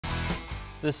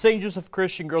The St. Joseph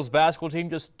Christian girls basketball team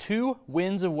just 2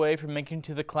 wins away from making it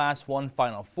to the Class 1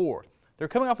 Final Four. They're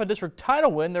coming off a district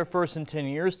title win, their first in 10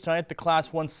 years, tonight at the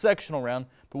Class 1 sectional round,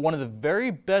 but one of the very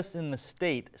best in the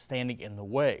state standing in the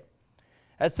way.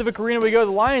 At Civic Arena we go,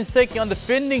 the Lions taking on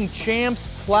defending champs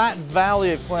Platte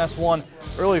Valley of Class 1.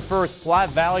 Early first,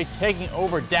 Platte Valley taking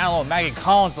over down low. Maggie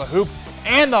Collins, the hoop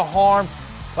and the harm.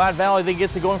 Platte Valley then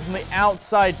gets it going from the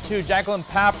outside too. Jacqueline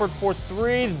Pappard for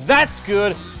 3. That's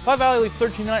good. Platte Valley leads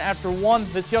 13-9 after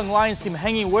 1. This young Lions team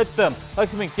hanging with them.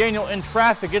 Lexi McDaniel in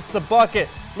traffic gets the bucket.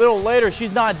 A little later,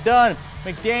 she's not done.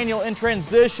 McDaniel in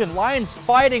transition. Lions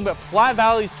fighting, but Platte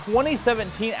Valley's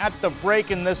 20-17 at the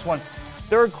break in this one.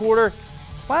 Third quarter,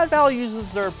 Platte Valley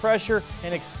uses their pressure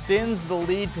and extends the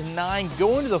lead to 9.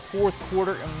 Going to the fourth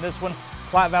quarter in this one,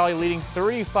 Platte Valley leading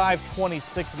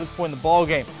 35-26 at this point in the ball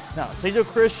game. Now, St. Joe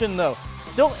Christian, though,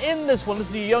 still in this one. This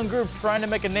is a young group trying to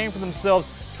make a name for themselves,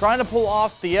 trying to pull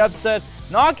off the upset,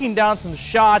 knocking down some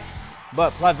shots.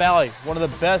 But Platte Valley, one of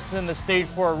the best in the state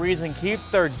for a reason, keep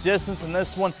their distance in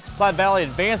this one. Platte Valley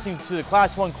advancing to the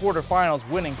Class 1 quarterfinals,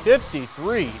 winning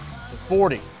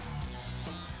 53-40.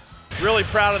 Really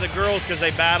proud of the girls because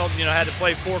they battled, had to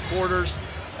play 4 quarters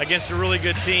against a really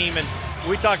good team. And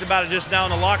we talked about it just now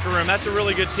in the locker room. That's a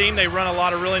really good team. They run a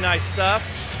lot of really nice stuff,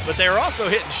 but they were also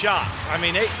hitting shots. I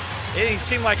mean, it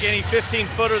seemed like any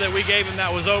 15-footer that we gave them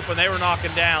that was open, they were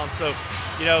knocking down. So,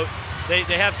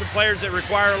 they have some players that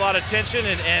require a lot of attention,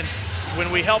 and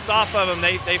when we helped off of them,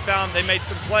 they made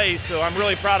some plays. So I'm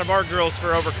really proud of our girls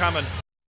for overcoming